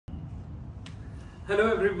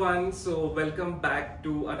Hello everyone, so welcome back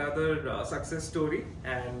to another success story,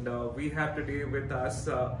 and we have today with us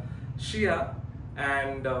Shia,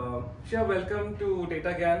 and Shia, welcome to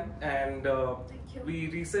DataGyan. And Thank you. we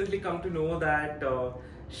recently come to know that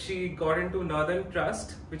she got into Northern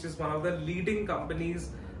Trust, which is one of the leading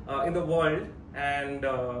companies in the world, and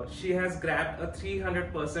she has grabbed a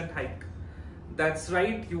 300% hike. That's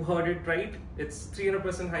right, you heard it right. It's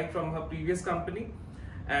 300% hike from her previous company.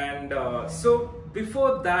 And so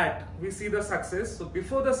before that, we see the success. So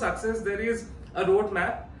before the success, there is a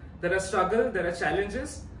roadmap, there are struggles, there are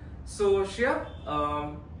challenges. So Shia,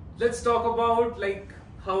 let's talk about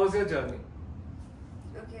how was your journey?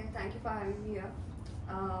 Okay, thank you for having me here.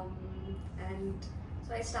 And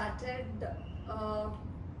so I started,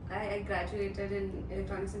 I graduated in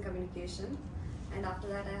electronics and communication, and after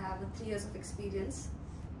that I have 3 years of experience,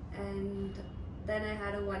 and then I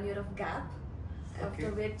had a 1 year of gap,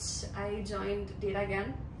 after which I joined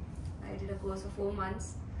DataGyan. I did a course for 4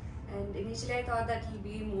 months, and initially I thought that it'll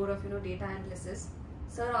be more of data analysis.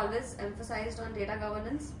 Sir always emphasized on data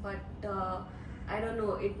governance, but I don't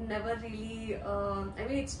know, it never really, I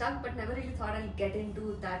mean it stuck, but never really thought I'll get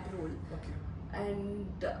into that role. Okay. And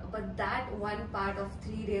but that one part of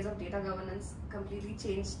 3 days of data governance completely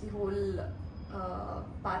changed the whole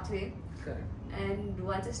pathway. Correct. And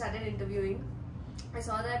once I started interviewing, I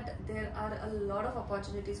saw that there are a lot of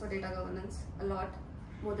opportunities for data governance, a lot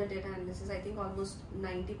more than data analysis. I think almost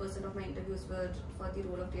 90% of my interviews were for the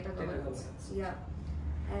role of data governance. Yeah,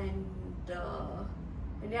 and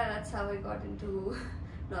yeah, that's how I got into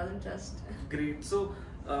Northern Trust. Great. So,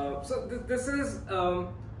 this is a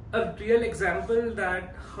real example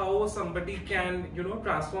that how somebody can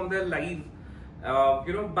transform their life,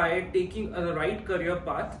 by taking a right career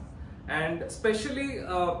path, and especially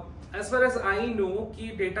as far as I know,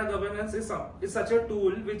 key data governance is such a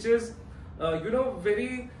tool which is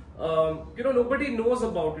very nobody knows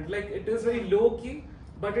about it. Like it is very low key,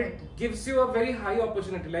 but it gives you a very high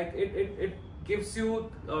opportunity. Like it gives you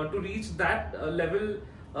to reach that level,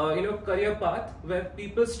 career path where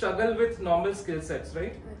people struggle with normal skill sets,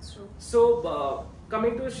 right? That's true. So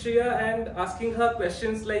coming to Shreya and asking her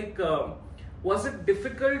questions like, was it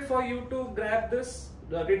difficult for you to grab this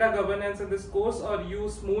data governance in this course, or you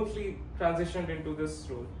smoothly transitioned into this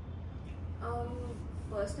role?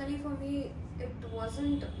 Personally for me, it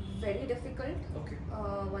wasn't very difficult. Okay.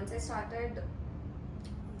 Once I started,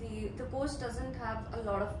 the course doesn't have a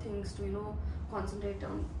lot of things to concentrate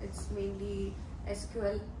on. It's mainly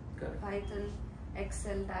SQL, Correct. Python,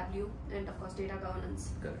 Excel, Tableau, and of course data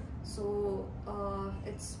governance. Correct. So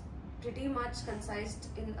it's pretty much concised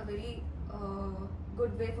in a very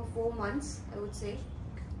good way for 4 months, I would say.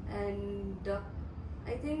 And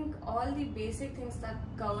I think all the basic things that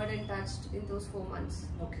covered and touched in those 4 months.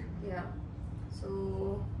 Okay. Yeah.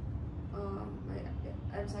 So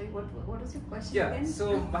I'm sorry, what was your question Yeah, again?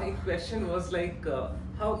 so my question was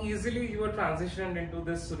how easily you were transitioned into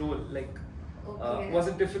this role? Okay. Was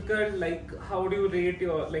it difficult? How do you rate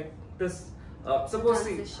your this? Suppose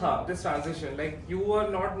this transition, you were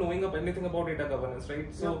not knowing of anything about data governance,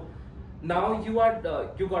 right? So no. Now you are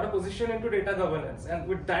you got a position into data governance, and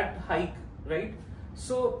with that hike, right?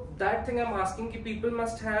 So that thing I'm asking, people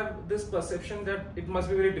must have this perception that it must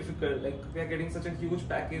be very difficult. Like we are getting such a huge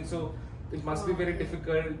package, so it must be very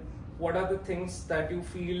difficult. What are the things that you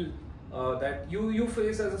feel that you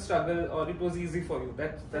face as a struggle, or it was easy for you?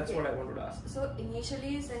 That's what I wanted to ask. So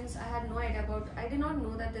initially, since I had no idea about, I did not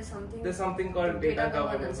know that there's something called data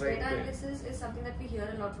governance, right? Data analysis is something that we hear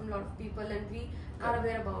a lot from a lot of people, and we are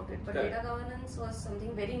aware about it. But data governance was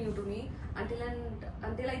something very new to me.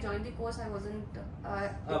 Until I joined the course, I wasn't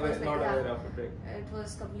Not aware of it, right? It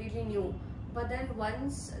was completely new. But then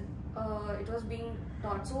once it was being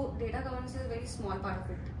taught, so data governance is a very small part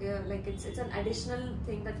of it. Like it's an additional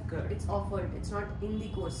thing that it's offered. It's not in the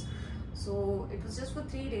course. So it was just for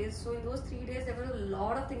 3 days. So in those 3 days, there were a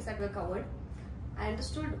lot of things that were covered. I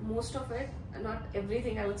understood most of it, not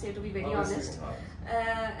everything, I would say, to be very honest.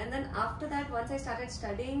 And then after that, once I started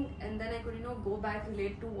studying, and then I could go back,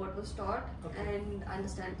 relate to what was taught and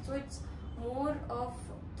understand. So it's more of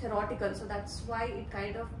theoretical. So that's why it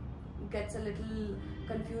kind of gets a little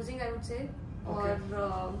confusing, I would say, or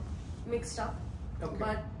mixed up.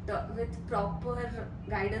 But with proper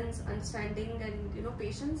guidance, understanding, and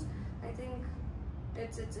patience, I think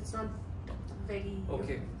it's not very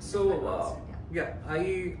So yeah,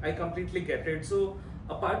 I completely get it. So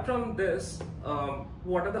apart from this,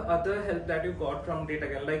 what are the other help that you got from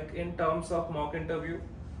DataGyan, like in terms of mock interview,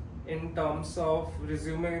 in terms of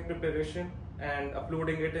resume preparation and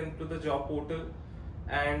uploading it into the job portal?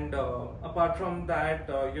 And apart from that,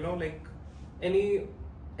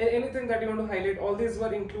 anything that you want to highlight? All these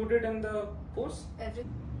were included in the course?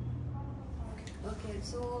 Okay,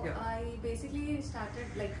 so I basically started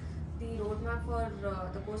like the roadmap for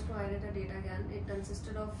the course provided at DataGyan. It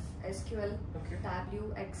consisted of SQL,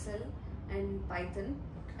 Tableau, Excel, and Python,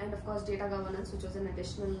 and of course data governance, which was an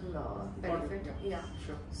additional benefit. Yeah.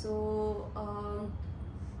 Sure. So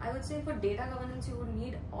I would say for data governance, you would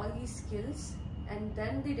need all these skills, and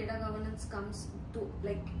then the data governance comes to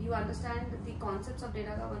like you understand the concepts of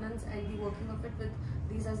data governance and the working of it with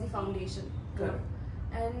these as the foundation. Correct.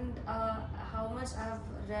 And how much I've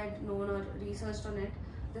read, known, or researched on it,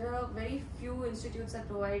 there are very few institutes that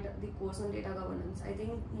provide the course on data governance. I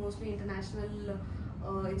think mostly international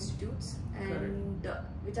institutes, and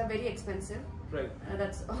which are very expensive. Right.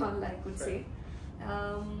 That's all I could say.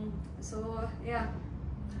 So yeah.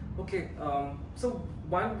 Okay. So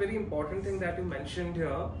one very important thing that you mentioned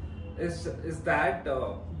here is that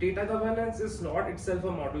data governance is not itself a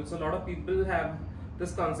module. So a lot of people have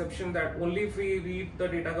this conception that only if we read the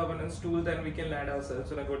data governance tool then we can land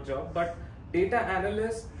ourselves in a good job. But data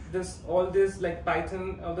analyst, all this like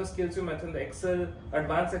Python, all the skills you mentioned, the Excel,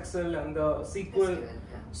 advanced Excel, and the SQL.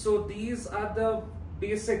 So these are the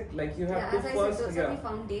basic, like you have to as first, I said, those are the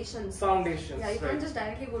foundations. Foundations. Yeah, you can't just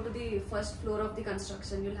directly go to the first floor of the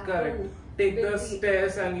construction. You'll have to take the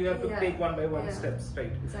stairs, and you have to take one by one steps,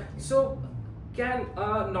 right? Exactly. So can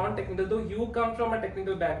non-technical, though you come from a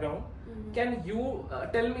technical background, can you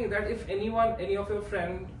tell me that if any of your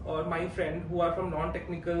friend or my friend who are from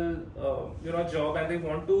non-technical job and they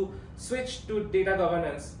want to switch to data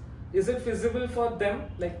governance, is it feasible for them?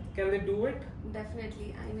 Like, can they do it?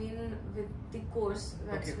 Definitely. I mean, with the course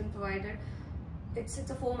that's been provided, it's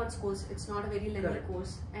a 4 months course. It's not a very lengthy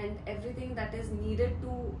course, and everything that is needed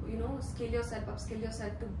to skill yourself, upskill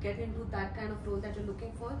yourself to get into that kind of role that you're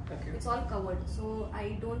looking for, it's all covered. So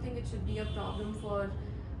I don't think it should be a problem for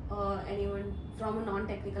anyone from a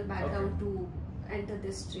non-technical background to enter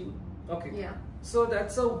this stream. Okay. Yeah. So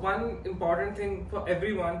that's one important thing for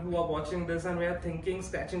everyone who are watching this and we are thinking,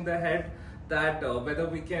 scratching their head that whether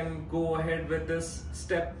we can go ahead with this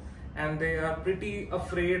step, and they are pretty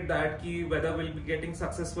afraid that whether we'll be getting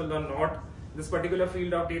successful or not. This particular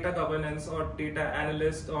field of data governance or data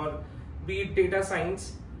analyst or be it data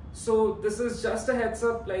science. So this is just a heads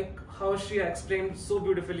up, like how she explained so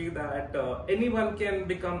beautifully that anyone can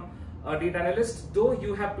become a data analyst, though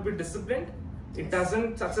you have to be disciplined.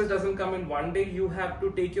 Success doesn't come in one day. You have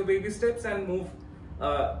to take your baby steps and move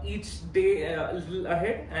each day a little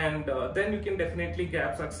ahead, and then you can definitely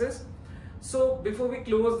grab success. So before we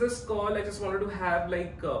close this call, I just wanted to have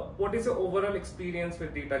what is your overall experience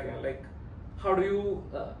with DataGyan? Like, how do you,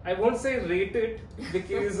 I won't say rate it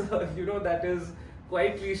because that is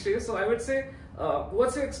quite cliche. So I would say,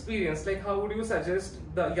 what's your experience? Like, how would you suggest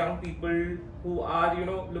the young people who are,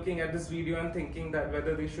 looking at this video and thinking that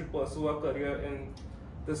whether they should pursue a career in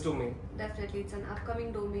this domain? Definitely, it's an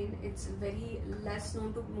upcoming domain. It's very less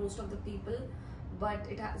known to most of the people, but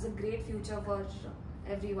it has a great future for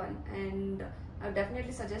everyone. And I would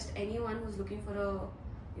definitely suggest anyone who's looking for a,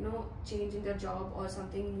 change in their job or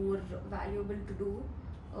something more valuable to do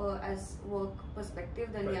as work perspective,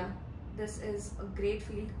 then this is a great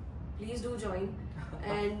field. Please do join.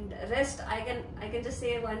 And rest, I can just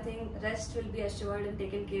say one thing: rest will be assured and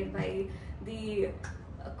taken care by the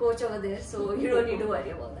coach over there, so you don't need to worry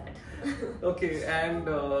about that. Okay, and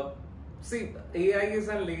see, AIs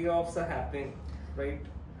and layoffs are happening, right?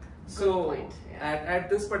 So at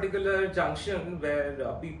this particular junction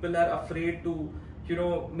where people are afraid to,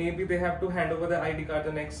 maybe they have to hand over their ID card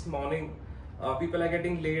the next morning, people are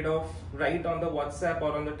getting laid off right on the WhatsApp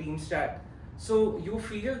or on the Teams chat. So you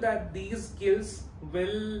feel that these skills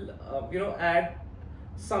will, add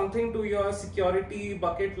something to your security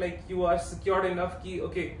bucket, like you are secured enough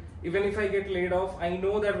okay, even if I get laid off, I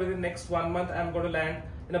know that within the next 1 month I'm going to land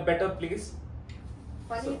in a better place.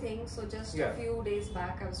 Funny thing, so just a few days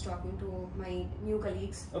back I was talking to my new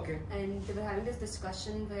colleagues, and they were having this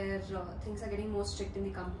discussion where things are getting more strict in the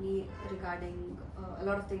company regarding a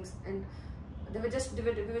lot of things, and we were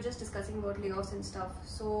just discussing about layoffs and stuff.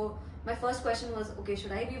 So my first question was, okay,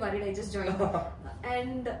 should I be worried? I just joined.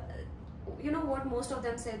 And you know what most of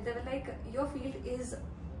them said? They were like, your field is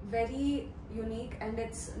very unique and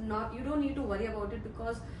it's not, you don't need to worry about it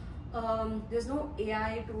because there's no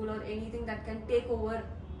AI tool or anything that can take over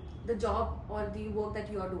the job or the work that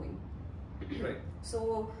you are doing. Right.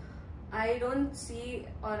 So I don't see,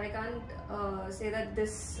 or I can't say that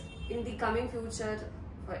this in the coming future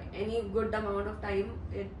for any good amount of time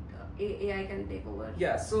AI can take over.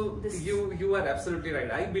 Yeah, so you are absolutely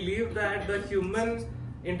right. I believe that the human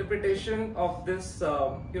interpretation of this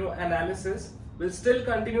analysis will still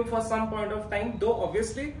continue for some point of time, though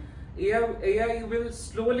obviously AI will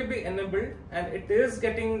slowly be enabled, and it is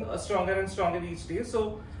getting stronger and stronger each day.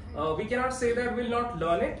 So we cannot say that we'll not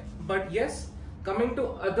learn it, but yes, coming to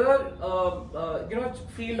other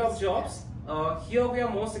field of jobs, here we are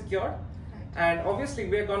more secure. And obviously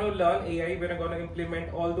we are going to learn AI, we are going to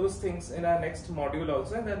implement all those things in our next module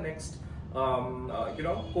also, in the next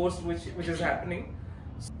course which is happening.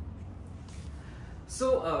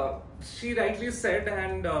 So she rightly said,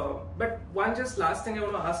 and but one just last thing I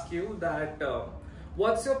want to ask you, that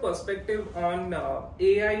what's your perspective on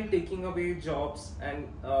AI taking away jobs, and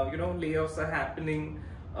layoffs are happening,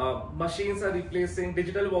 machines are replacing,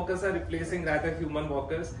 digital workers are replacing rather human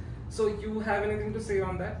workers. So you have anything to say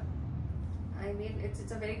on that? I mean,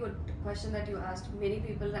 it's a very good question that you asked. Many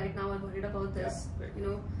people right now are worried about this,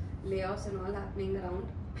 layoffs and all happening around.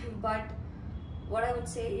 But what I would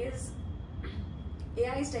say is,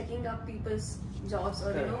 AI is taking up people's jobs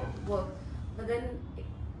or work. But then,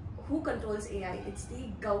 who controls AI? It's the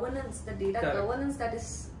governance, the data governance that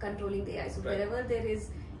is controlling the AI. So wherever there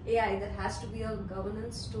is AI, there has to be a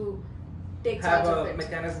governance to take charge of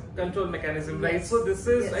it. Have a control mechanism, right? So this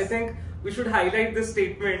is, I think, we should highlight this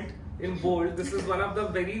statement in bold. This is one of the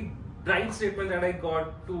very bright statements that I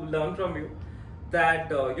got to learn from you,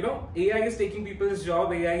 that AI is taking people's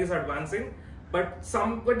job, AI is advancing, but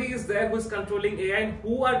somebody is there who is controlling AI, and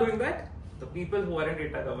who are doing that? The people who are in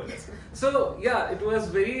data governance. So yeah, it was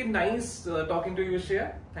very nice talking to you,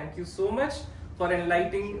 Shreya. Thank you so much for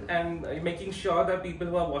enlightening and making sure that people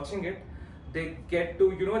who are watching it, they get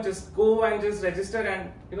to just go and just register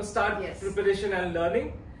and start preparation and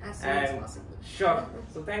learning as soon as possible. Sure.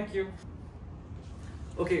 So thank you.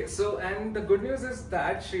 Okay, so and the good news is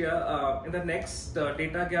that, Shreya, in the next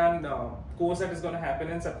DataGyan course that is going to happen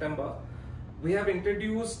in September, we have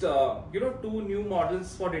introduced 2 new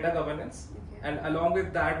models for data governance, and along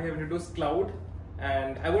with that we have introduced cloud.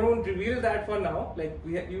 And I won't reveal that for now. Like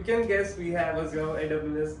you can guess, we have Azure,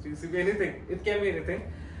 AWS, GCP, anything. It can be anything.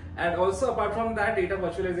 And also apart from that, data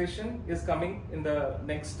virtualization is coming in the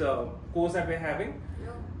next course that we're having.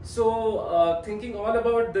 So thinking all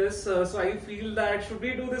about this, so I feel that should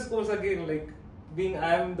we do this course again? Like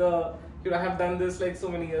I have done this like so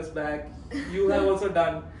many years back. You have also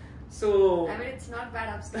done. So I mean, it's not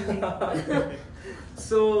bad upskilling.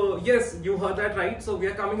 So yes, you heard that right. So we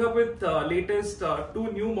are coming up with latest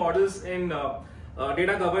 2 new models in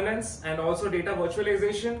data governance and also data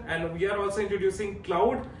virtualization, and we are also introducing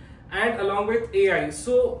cloud and along with AI.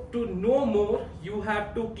 So to know more, you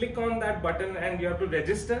have to click on that button and you have to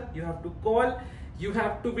register, you have to call, you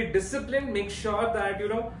have to be disciplined, make sure that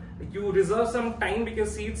you reserve some time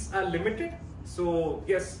because seats are limited. So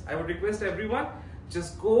yes, I would request everyone,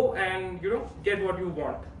 just go and get what you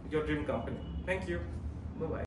want, your dream company. Thank you. Bye bye.